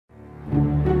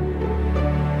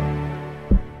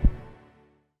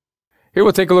Here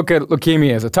we'll take a look at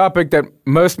leukemia as a topic that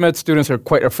most med students are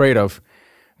quite afraid of.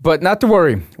 But not to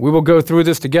worry, we will go through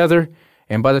this together,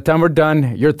 and by the time we're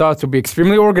done, your thoughts will be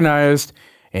extremely organized,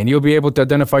 and you'll be able to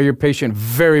identify your patient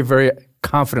very, very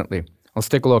confidently. Let's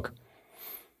take a look.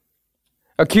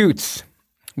 Acutes.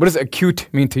 What does acute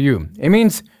mean to you? It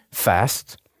means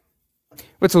fast.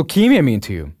 What's leukemia mean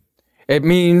to you? It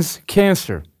means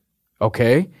cancer.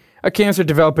 Okay, a cancer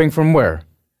developing from where?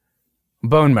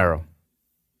 Bone marrow.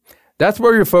 That's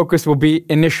where your focus will be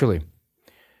initially.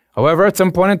 However, at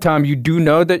some point in time, you do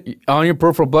know that on your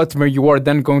peripheral blood smear, you are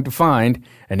then going to find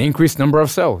an increased number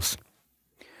of cells.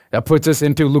 That puts us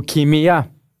into leukemia.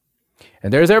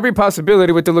 And there's every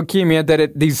possibility with the leukemia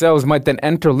that these cells might then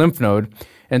enter lymph node,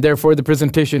 and therefore the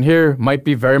presentation here might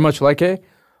be very much like a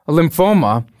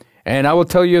lymphoma. And I will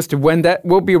tell you as to when that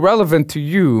will be relevant to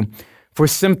you for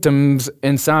symptoms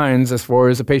and signs as far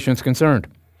as the patient is concerned.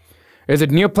 Is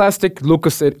it neoplastic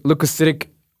leukocytic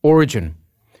origin?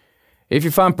 If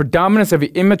you find predominance of the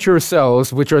immature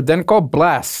cells, which are then called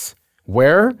blasts,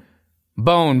 where?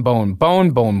 Bone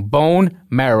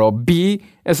marrow. B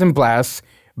as in blasts,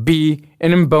 B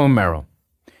and in bone marrow.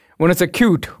 When it's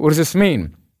acute, what does this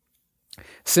mean?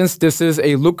 Since this is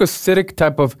a leukocytic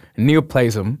type of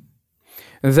neoplasm,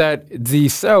 that the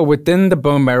cell within the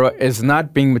bone marrow is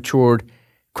not being matured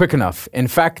quick enough. In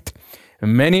fact,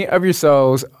 many of your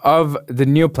cells of the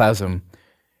neoplasm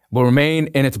will remain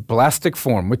in its blastic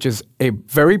form, which is a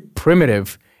very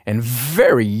primitive and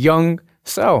very young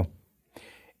cell.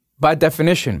 By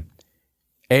definition,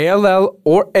 ALL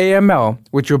or AML,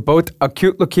 which are both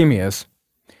acute leukemias,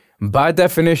 by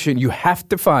definition, you have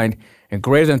to find a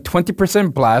greater than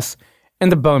 20% blasts in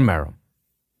the bone marrow.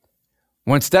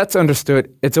 Once that's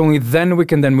understood, it's only then we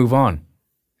can then move on.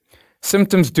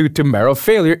 Symptoms due to marrow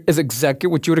failure is exactly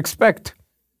what you would expect,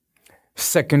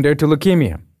 secondary to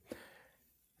leukemia.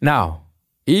 Now,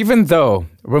 even though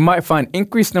we might find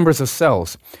increased numbers of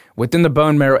cells within the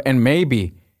bone marrow and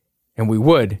maybe, and we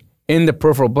would, in the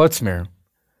peripheral blood smear,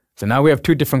 so now we have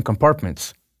two different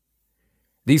compartments.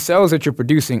 These cells that you're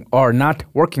producing are not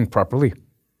working properly.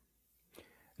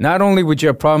 Not only would you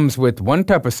have problems with one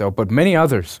type of cell, but many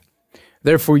others.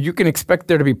 Therefore, you can expect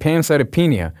there to be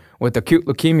pancytopenia with acute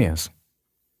leukemias.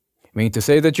 Meaning to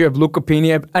say that you have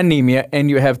leukopenia, anemia,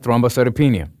 and you have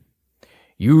thrombocytopenia.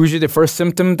 Usually the first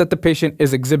symptom that the patient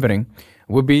is exhibiting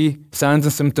would be signs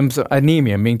and symptoms of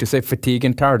anemia, meaning to say fatigue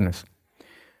and tiredness.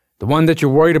 The one that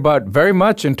you're worried about very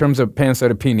much in terms of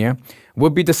pancytopenia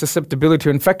would be the susceptibility to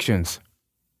infections,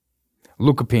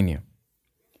 leukopenia.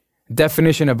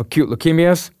 Definition of acute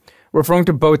leukemias, referring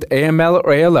to both AML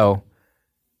or ALL,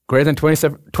 greater than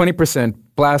 20%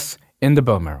 blasts in the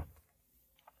bone marrow.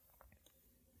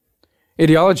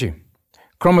 Etiology.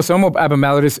 Chromosomal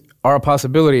abnormalities are a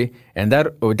possibility, and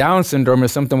that Down syndrome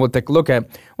is something we'll take a look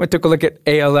at. We'll take a look at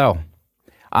ALL.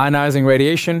 Ionizing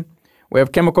radiation, we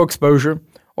have chemical exposure,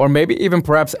 or maybe even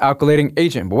perhaps alkylating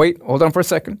agent. But wait, hold on for a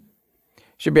second. You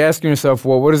should be asking yourself,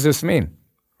 well, what does this mean?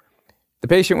 The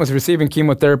patient was receiving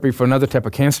chemotherapy for another type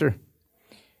of cancer,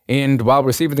 and while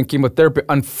receiving the chemotherapy,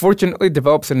 unfortunately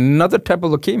develops another type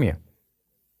of leukemia.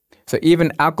 So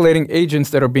even alkylating agents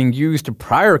that are being used to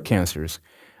prior cancers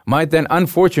might then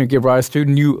unfortunately give rise to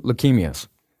new leukemias.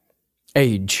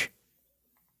 Age.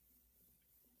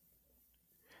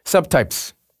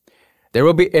 Subtypes. There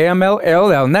will be AML,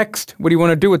 ALL. Next, what do you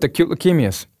want to do with acute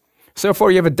leukemias? So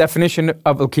far, you have a definition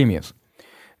of leukemias.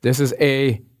 This is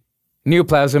a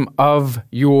neoplasm of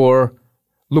your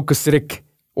leukocytic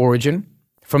origin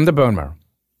from the bone marrow.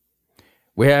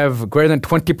 We have greater than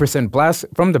 20% blasts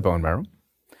from the bone marrow.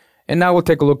 And now we'll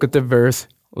take a look at the various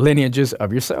lineages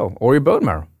of your cell or your bone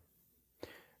marrow.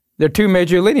 There are two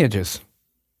major lineages.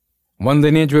 One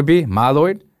lineage would be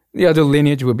myeloid, the other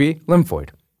lineage would be lymphoid.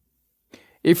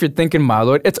 If you're thinking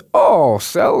myeloid, it's all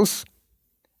cells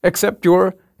except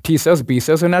your T cells, B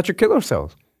cells, and natural killer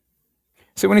cells.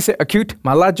 So when you say acute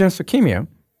myelogenous leukemia,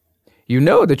 you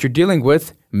know that you're dealing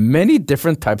with many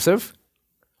different types of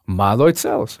myeloid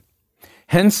cells.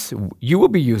 Hence, you will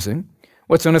be using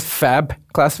what's known as Fab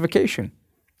classification,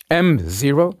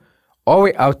 M0 all the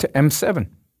way out to M7.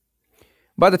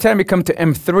 By the time you come to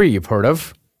M3, you've heard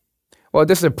of, well,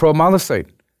 this is a promyelocyte.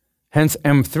 Hence,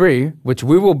 M3, which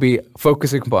we will be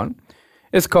focusing upon,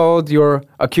 is called your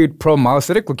acute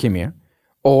promyelocytic leukemia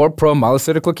or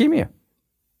promyelocytic leukemia.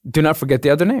 Do not forget the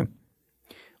other name.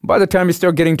 By the time you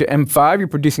start getting to M5, you're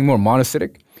producing more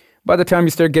monocytic. By the time you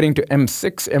start getting to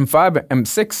M6, M5,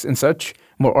 M6 and such,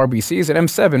 more RBCs, and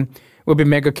M7 will be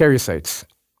megakaryocytes.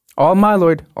 All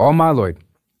myeloid, all myeloid.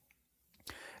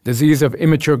 Disease of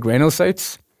immature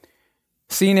granulocytes,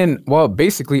 seen in, well,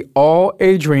 basically all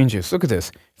age ranges. Look at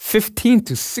this, 15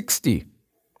 to 60.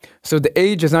 So the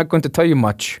age is not going to tell you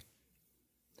much.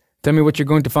 Tell me what you're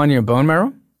going to find in your bone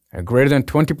marrow. A greater than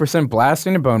 20% blast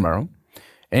in your bone marrow.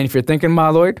 And if you're thinking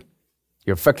myeloid,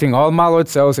 you're affecting all myeloid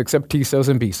cells except T cells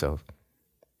and B cells.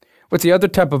 What's the other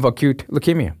type of acute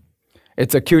leukemia?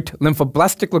 It's acute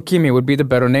lymphoblastic leukemia would be the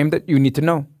better name that you need to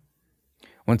know.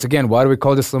 Once again, why do we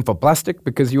call this lymphoblastic?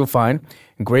 Because you will find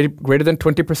greater than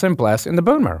 20% blast in the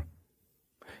bone marrow.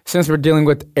 Since we're dealing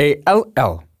with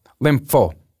ALL,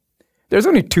 lympho, there's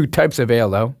only two types of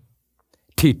ALL.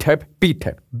 T-type,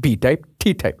 B-type, B-type,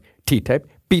 T-type, T-type,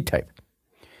 B-type.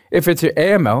 If it's your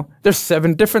AML, there's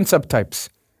 7 different subtypes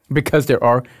because there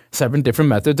are 7 different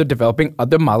methods of developing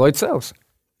other myeloid cells.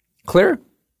 Clear?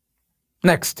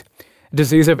 Next,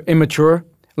 disease of immature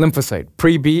lymphocyte,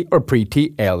 pre-B or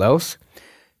pre-T ALLs.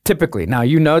 Typically, now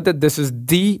you know that this is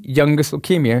the youngest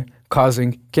leukemia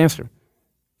causing cancer.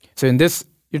 So in this,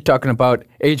 you're talking about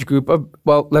age group of,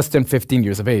 well, less than 15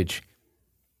 years of age.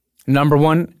 Number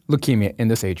 1 leukemia in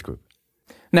this age group.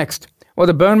 Next, well,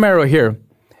 the bone marrow here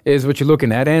is what you're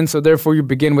looking at, and so therefore you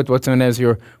begin with what's known as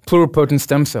your pluripotent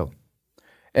stem cell.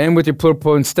 And with your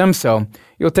pluripotent stem cell,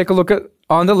 you'll take a look at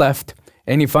on the left,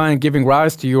 and you find giving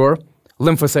rise to your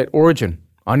lymphocyte origin.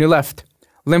 On your left,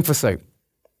 lymphocyte.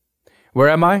 Where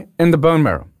am I? In the bone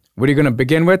marrow. What are you going to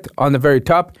begin with? On the very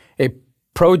top, a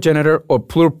progenitor or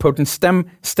pluripotent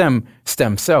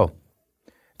stem cell.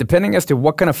 Depending as to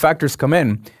what kind of factors come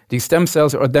in, these stem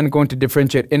cells are then going to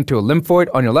differentiate into a lymphoid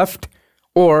on your left,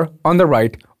 or on the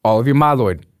right, all of your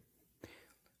myeloid.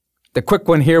 The quick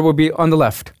one here will be on the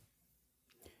left.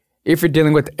 If you're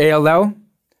dealing with ALL,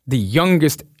 the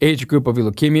youngest age group of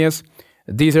leukemias,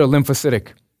 these are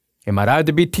lymphocytic. It might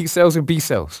either be T cells or B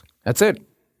cells. That's it.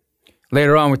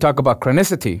 Later on, we talk about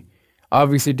chronicity.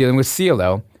 Obviously, dealing with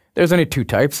CLL, there's only 2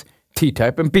 types,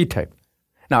 T-type and B-type.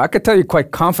 Now, I could tell you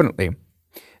quite confidently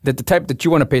that the type that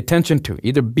you want to pay attention to,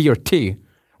 either B or T,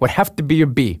 would have to be your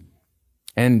B.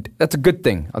 And that's a good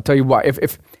thing. I'll tell you why.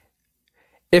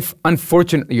 If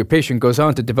unfortunately your patient goes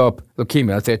on to develop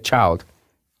leukemia, let's say a child,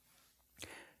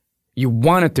 you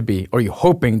want it to be, or you're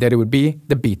hoping that it would be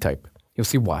the B-type. You'll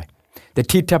see why. The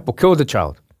T-type will kill the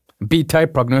child.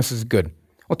 B-type prognosis is good.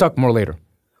 We'll talk more later.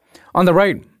 On the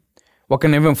right, what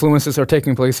kind of influences are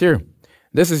taking place here?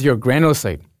 This is your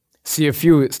granulocyte.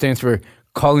 CFU stands for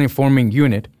colony-forming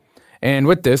unit. And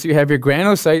with this, you have your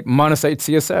granulocyte, monocyte,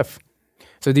 CSF.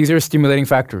 So these are stimulating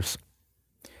factors.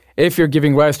 If you're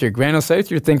giving rise to your granulocytes,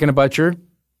 you're thinking about your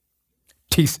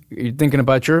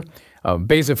basophils,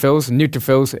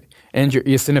 neutrophils, and your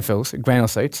eosinophils,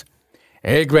 granulocytes.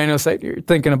 A granulocyte, you're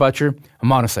thinking about your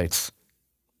monocytes.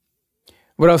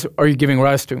 What else are you giving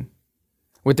rise to?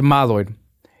 With the myeloid.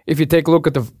 If you take a look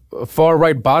at the far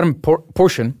right bottom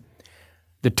portion,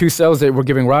 the 2 cells that we're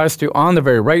giving rise to on the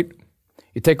very right,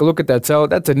 you take a look at that cell,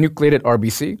 that's a nucleated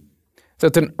RBC. So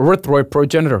it's an erythroid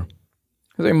progenitor.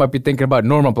 So you might be thinking about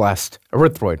normoblast,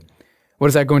 erythroid. What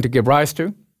is that going to give rise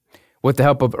to? With the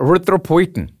help of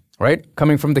erythropoietin, right?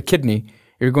 Coming from the kidney,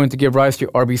 you're going to give rise to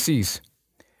RBCs.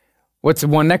 What's the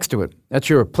one next to it? That's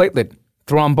your platelet,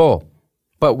 thrombol.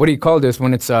 But what do you call this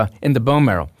when it's in the bone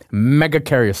marrow?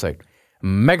 Megakaryocyte.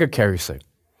 Megakaryocyte.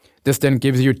 This then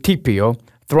gives you TPO,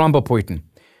 thrombopoietin.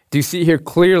 Do you see here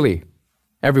clearly,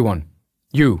 everyone,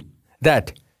 you,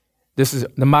 that this is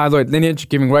the myeloid lineage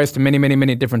giving rise to many, many,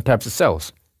 many different types of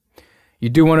cells? You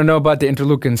do want to know about the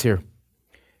interleukins here.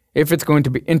 If it's going to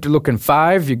be interleukin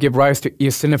 5, you give rise to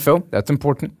eosinophil. That's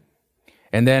important.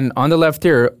 And then on the left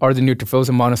here are the neutrophils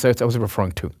and monocytes I was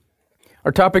referring to.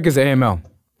 Our topic is AML.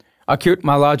 Acute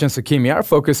myelogenous leukemia. Our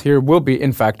focus here will be,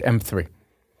 in fact, M3.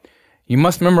 You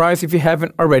must memorize, if you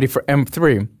haven't already, for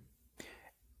M3,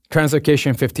 translocation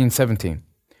 1517.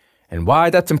 And why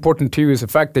that's important to you is the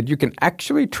fact that you can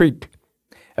actually treat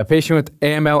a patient with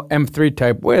AML M3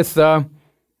 type with a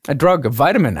drug, a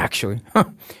vitamin actually,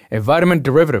 a vitamin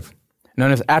derivative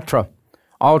known as ATRA,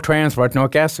 all-trans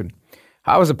retinoic acid.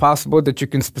 How is it possible that you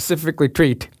can specifically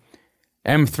treat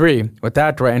M3 with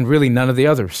ATRA and really none of the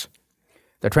others?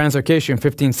 The translocation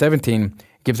 1517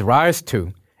 gives rise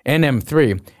to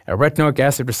NM3, a retinoic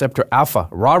acid receptor alpha,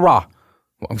 RARA,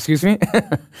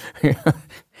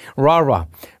 RARA,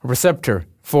 receptor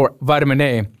for vitamin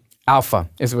A, alpha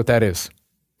is what that is.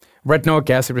 Retinoic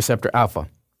acid receptor alpha.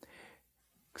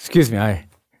 Excuse me,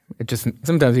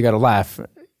 sometimes you gotta laugh.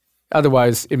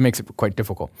 Otherwise, it makes it quite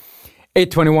difficult.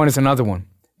 821 is another one.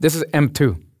 This is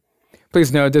M2.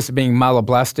 Please note this being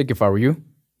myeloblastic if I were you.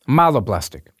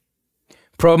 Myeloblastic.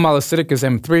 Promyelocytic is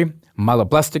M3.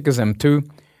 Myeloblastic is M2.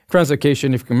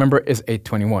 Translocation, if you remember, is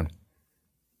 821.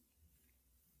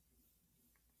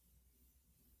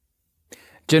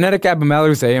 Genetic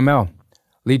abnormalities, AML,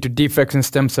 lead to defects in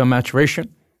stem cell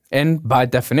maturation. And by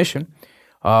definition,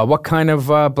 what kind of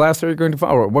blasts are you going to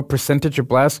find, or what percentage of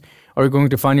blasts are you going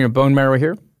to find in your bone marrow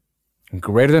here?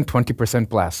 Greater than 20%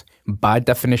 blasts, by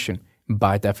definition,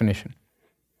 by definition.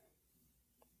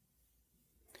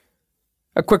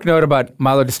 A quick note about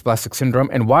myelodysplastic syndrome,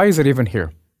 and why is it even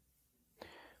here?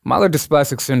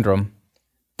 Myelodysplastic syndrome,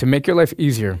 to make your life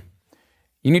easier,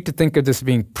 you need to think of this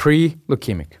being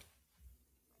pre-leukemic.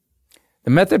 The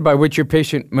method by which your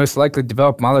patient most likely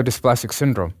developed myelodysplastic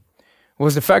syndrome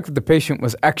was the fact that the patient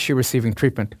was actually receiving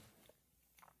treatment.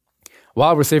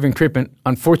 While receiving treatment,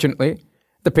 unfortunately,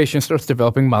 the patient starts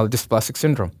developing myelodysplastic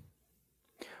syndrome.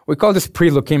 We call this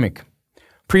pre-leukemic.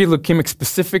 Pre-leukemic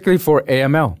specifically for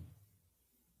AML.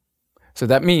 So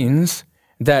that means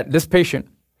that this patient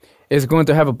is going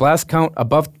to have a blast count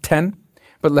above 10,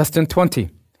 but less than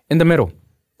 20 in the middle.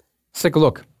 Let's take a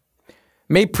look.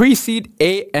 May precede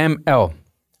AML,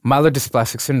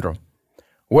 myelodysplastic syndrome.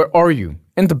 Where are you?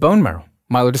 In the bone marrow,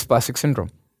 myelodysplastic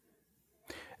syndrome.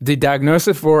 The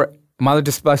diagnosis for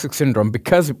myelodysplastic syndrome,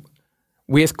 because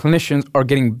we as clinicians are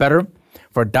getting better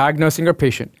for diagnosing our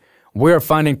patient, we are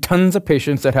finding tons of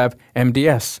patients that have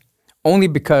MDS, only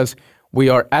because we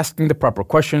are asking the proper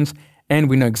questions and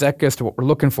we know exactly as to what we're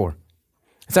looking for.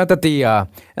 It's not that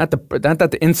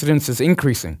the incidence is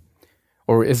increasing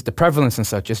or is the prevalence and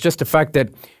such. It's just the fact that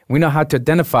we know how to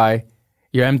identify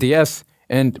your MDS,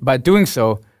 and by doing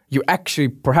so, you actually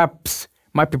perhaps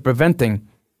might be preventing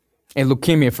a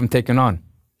leukemia from taking on.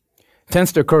 It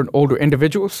tends to occur in older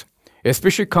individuals,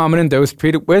 especially common in those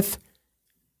treated with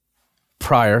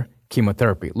prior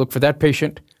chemotherapy. Look for that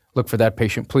patient,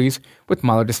 please, with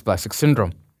myelodysplastic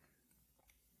syndrome.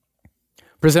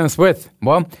 Presents with,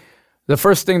 well, the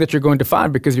first thing that you're going to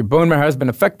find, because your bone marrow has been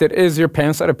affected, is your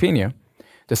pancytopenia.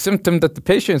 The symptom that the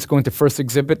patient is going to first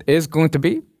exhibit is going to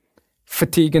be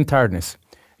fatigue and tiredness.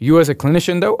 You as a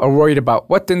clinician, though, are worried about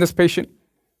what in this patient?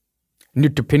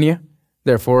 Neutropenia.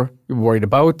 Therefore, you're worried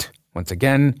about, once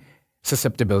again,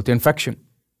 susceptibility to infection.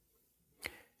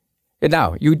 And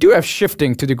now, you do have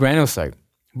shifting to the granulocyte,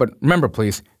 but remember,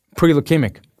 please,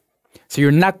 pre-leukemic. So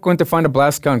you're not going to find a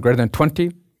blast count greater than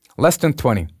 20, less than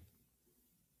 20,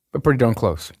 but pretty darn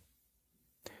close.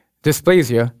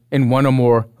 Dysplasia in one or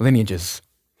more lineages.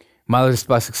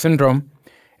 Myelodysplastic syndrome,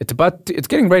 it's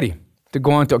getting ready to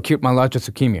go on to acute myelogenous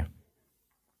leukemia.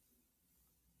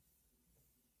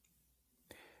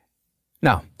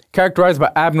 Now, characterized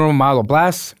by abnormal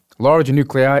myeloblasts, large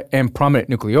nuclei, and prominent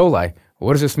nucleoli.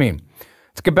 What does this mean?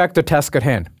 Let's get back to the task at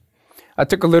hand. I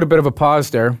took a little bit of a pause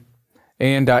there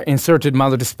and inserted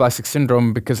myelodysplastic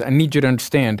syndrome because I need you to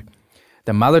understand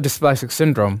that myelodysplastic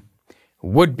syndrome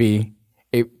would be,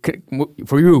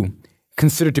 for you,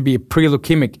 considered to be a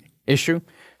pre-leukemic issue,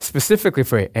 specifically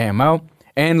for AML,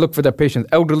 and look for the patient's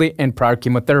elderly and prior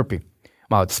chemotherapy,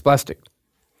 myelodysplastic.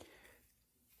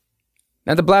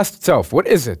 Now the blast itself, what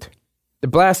is it? The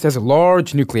blast has a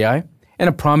large nuclei and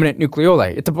a prominent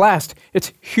nucleoli. It's a blast.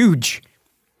 It's huge.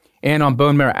 And on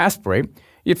bone marrow aspirate,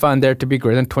 you'd find there to be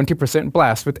greater than 20%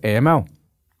 blast with AML.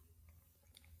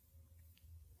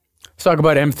 Let's talk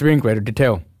about M3 in greater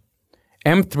detail.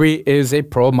 M3 is a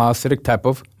promyelocytic type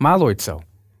of myeloid cell.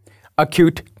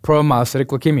 Acute promyelocytic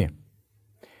leukemia.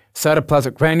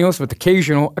 Cytoplasmic granules with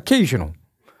occasional,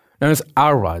 known as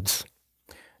R rods.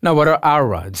 Now, what are R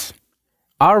rods?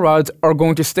 R rods are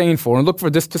going to stain for, and look for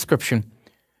this description,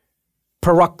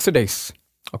 peroxidase.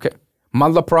 Okay,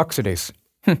 myeloperoxidase.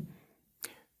 A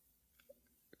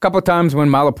couple of times when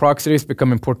myeloperoxidase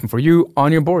become important for you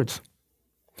on your boards.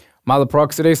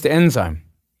 Myeloperoxidase, the enzyme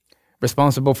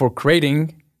responsible for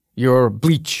creating your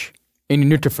bleach in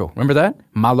your neutrophil. Remember that?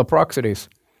 Myeloperoxidase.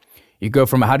 You go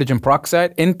from a hydrogen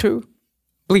peroxide into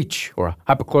bleach or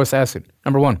hypochlorous acid,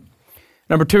 number one.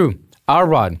 Number two, R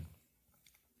rod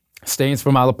stains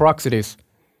for myeloperoxidase.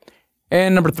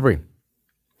 And number three,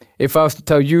 if I was to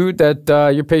tell you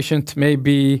that your patient may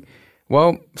be,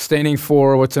 well, staining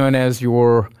for what's known as you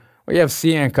have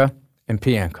C ANCA and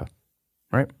P ANCA,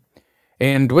 right?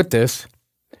 And with this,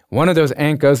 one of those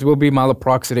ANCAs will be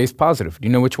myeloperoxidase positive. Do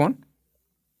you know which one?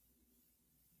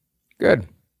 Good.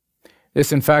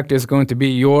 This, in fact, is going to be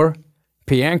your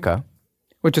P ANCA,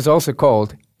 which is also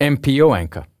called MPO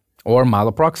ANCA, or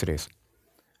myeloperoxidase.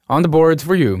 On the boards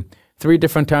for you, 3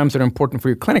 different terms that are important for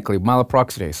you clinically,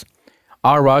 myeloperoxidase.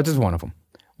 R rods is one of them.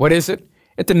 What is it?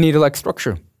 It's a needle-like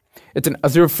structure. It's an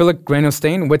azurophilic granule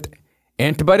stain with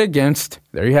antibody against,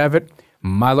 there you have it,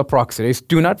 myeloperoxidase.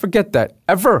 Do not forget that,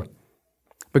 ever,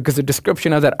 because the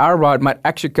description of that R rod might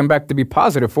actually come back to be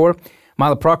positive for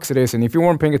myeloperoxidase, and if you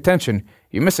weren't paying attention,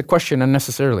 you miss a question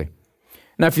unnecessarily.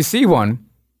 Now, if you see one,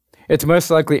 It's most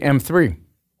likely M3.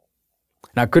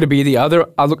 Now, could it be the other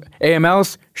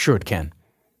AMLs? Sure it can.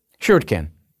 Sure it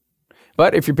can.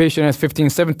 But if your patient has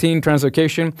 1517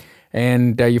 translocation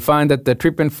and you find that the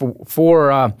treatment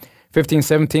for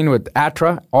 1517 with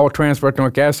ATRA, all trans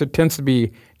retinoic acid, tends to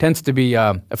be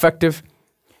effective,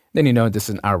 then you know this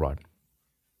is an IROD.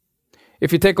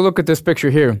 If you take a look at this picture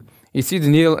here, you see the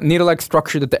needle-like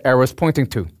structure that the arrow is pointing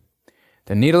to.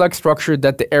 The needle-like structure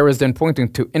that the arrow is then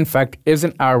pointing to, in fact, is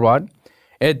an IROD.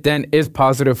 It then is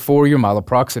positive for your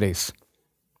myeloperoxidase.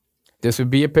 This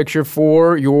would be a picture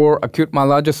for your acute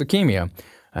myelogenous leukemia.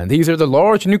 And these are the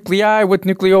large nuclei with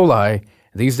nucleoli.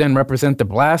 These then represent the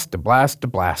blast, the blast, the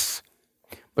blasts.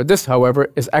 But this,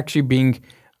 however, is actually being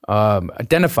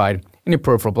identified in your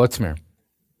peripheral blood smear.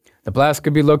 The blasts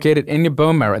could be located in your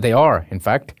bone marrow. They are, in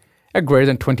fact, at greater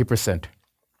than 20%.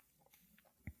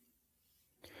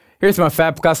 Here's my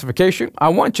FAB classification. I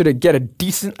want you to get a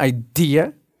decent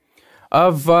idea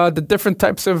of the different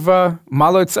types of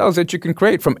myeloid cells that you can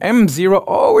create from M0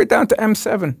 all the way down to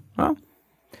M7. Huh?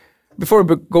 Before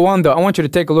we go on, though, I want you to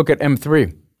take a look at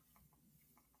M3.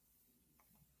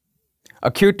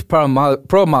 Acute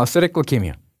promyelocytic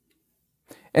leukemia.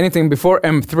 Anything before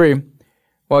M3,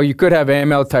 well, you could have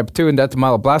AML type 2, and that's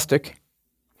myeloblastic.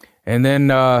 And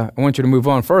then I want you to move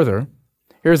on further.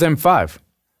 Here's M5,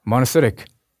 monocytic.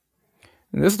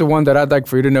 And this is the one that I'd like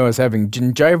for you to know as having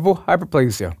gingival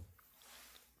hyperplasia.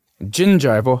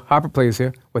 Gingival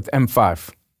hyperplasia with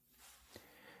M5.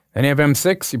 Then you have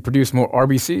M6, you produce more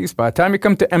RBCs. By the time you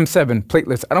come to M7,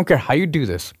 platelets, I don't care how you do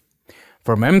this.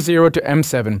 From M0 to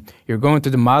M7, you're going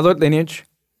through the myeloid lineage.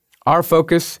 Our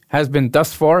focus has been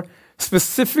thus far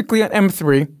specifically on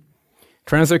M3,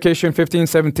 translocation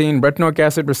 1517, retinoic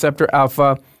acid receptor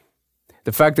alpha,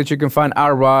 the fact that you can find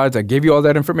IRODs. I gave you all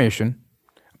that information.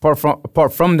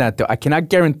 Apart from that, though, I cannot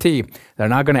guarantee that I'm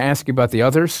not going to ask you about the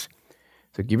others.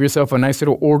 So give yourself a nice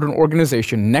little order and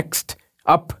organization. Next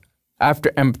up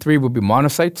after M3 will be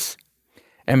monocytes.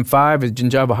 M5 is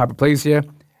gingival hyperplasia.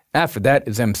 After that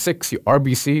is M6, your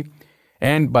RBC.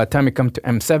 And by the time you come to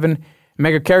M7,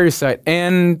 megakaryocyte.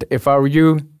 And if I were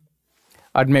you,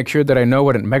 I'd make sure that I know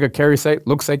what a megakaryocyte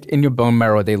looks like in your bone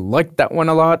marrow. They like that one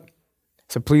a lot.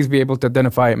 So please be able to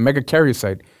identify a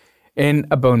megakaryocyte in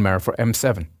a bone marrow for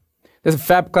M7. There's a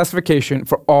FAB classification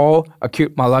for all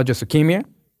acute myelogenous leukemia.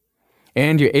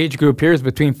 And your age group here is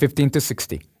between 15 to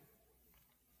 60.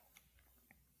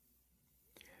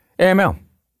 AML.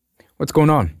 What's going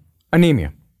on?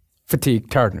 Anemia, fatigue,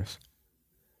 tiredness,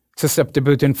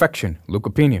 susceptibility to infection,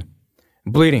 leukopenia,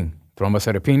 bleeding,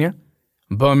 thrombocytopenia,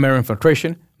 bone marrow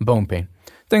infiltration, bone pain.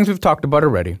 Things we've talked about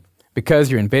already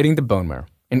because you're invading the bone marrow.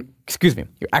 And,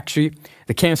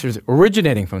 the cancer is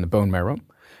originating from the bone marrow.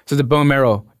 So the bone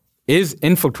marrow is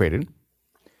infiltrated.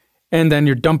 And then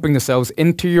you're dumping the cells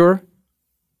into your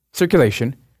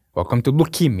circulation. Welcome to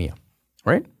leukemia,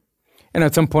 right? And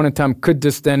at some point in time, could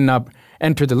this then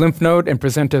enter the lymph node and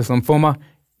present as lymphoma?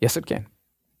 Yes, it can.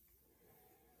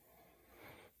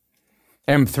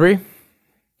 M3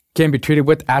 can be treated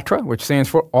with ATRA, which stands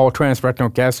for all trans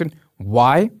retinoic acid.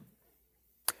 Why?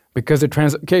 Because the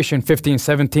translocation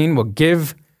 1517 will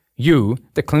give you,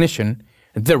 the clinician,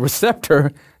 the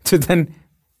receptor to then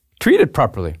treat it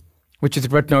properly, which is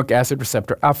retinoic acid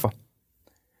receptor alpha.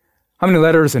 How many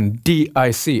letters in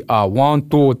DIC? 1,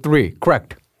 2, 3.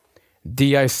 Correct.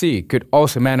 DIC could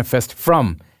also manifest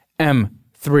from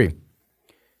M3.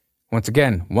 Once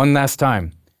again, one last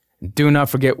time, do not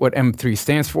forget what M3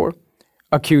 stands for.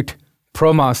 Acute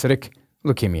promyelocytic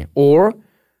leukemia or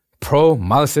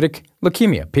promyelocytic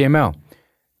leukemia, PML.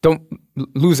 Don't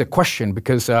lose a question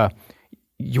because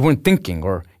you weren't thinking,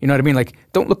 or you know what I mean? Like,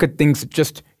 don't look at things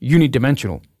just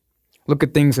unidimensional. Look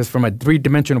at things as from a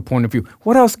three-dimensional point of view.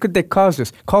 What else could they call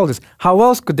this? How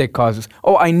else could they cause this?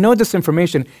 Oh, I know this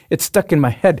information. It's stuck in my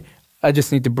head. I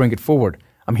just need to bring it forward.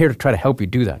 I'm here to try to help you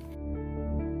do that.